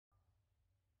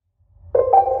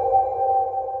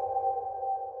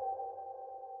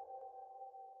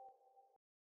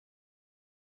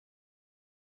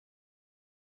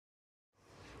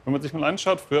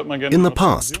In the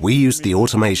past, we used the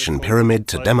automation pyramid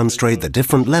to demonstrate the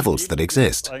different levels that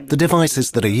exist, the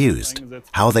devices that are used,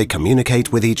 how they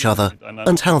communicate with each other,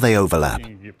 and how they overlap.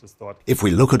 If we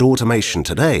look at automation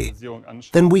today,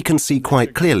 then we can see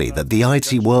quite clearly that the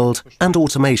IT world and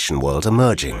automation world are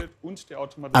merging.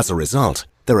 As a result,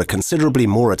 there are considerably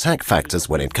more attack factors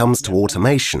when it comes to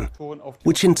automation,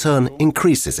 which in turn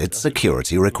increases its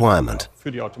security requirement.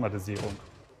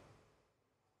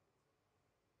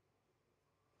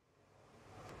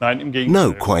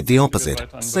 No, quite the opposite.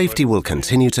 Safety will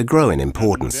continue to grow in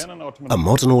importance. A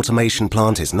modern automation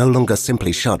plant is no longer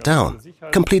simply shut down.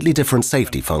 Completely different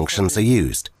safety functions are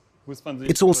used.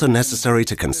 It's also necessary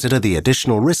to consider the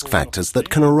additional risk factors that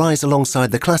can arise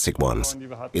alongside the classic ones.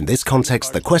 In this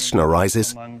context, the question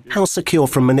arises, how secure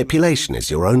from manipulation is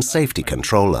your own safety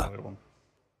controller?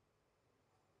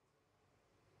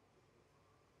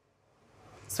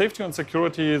 Safety and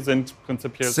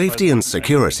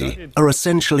security are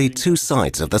essentially two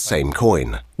sides of the same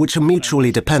coin, which are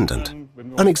mutually dependent.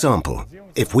 An example,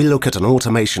 if we look at an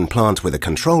automation plant with a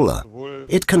controller,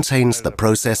 it contains the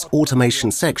process automation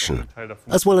section,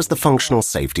 as well as the functional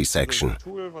safety section.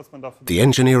 The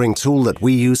engineering tool that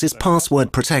we use is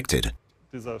password protected.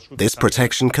 This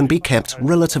protection can be kept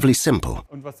relatively simple.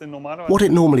 What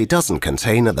it normally doesn't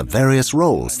contain are the various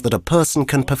roles that a person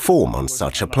can perform on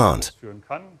such a plant.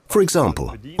 For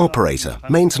example, operator,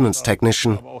 maintenance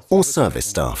technician, or service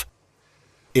staff.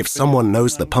 If someone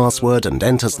knows the password and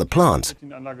enters the plant,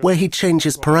 where he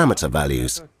changes parameter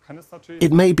values,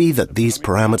 it may be that these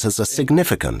parameters are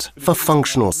significant for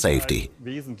functional safety,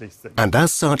 and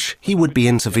as such, he would be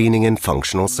intervening in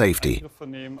functional safety.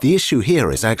 The issue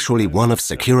here is actually one of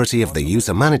security of the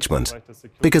user management,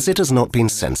 because it has not been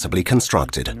sensibly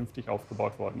constructed.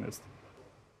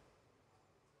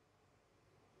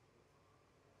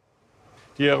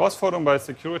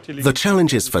 The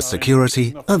challenges for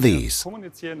security are these.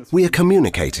 We are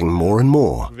communicating more and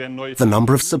more. The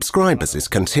number of subscribers is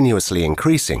continuously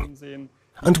increasing.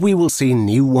 And we will see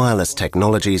new wireless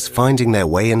technologies finding their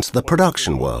way into the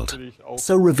production world,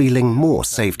 so revealing more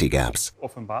safety gaps.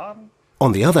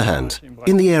 On the other hand,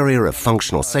 in the area of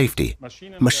functional safety,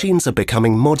 machines are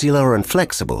becoming modular and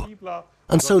flexible,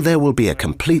 and so there will be a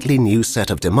completely new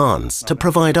set of demands to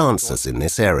provide answers in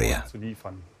this area.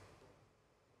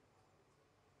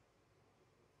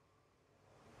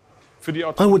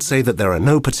 I would say that there are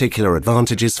no particular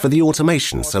advantages for the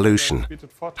automation solution.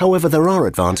 However, there are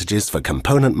advantages for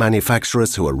component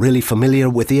manufacturers who are really familiar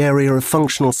with the area of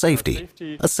functional safety,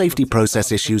 as safety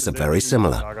process issues are very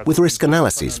similar, with risk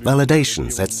analyses,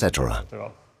 validations, etc.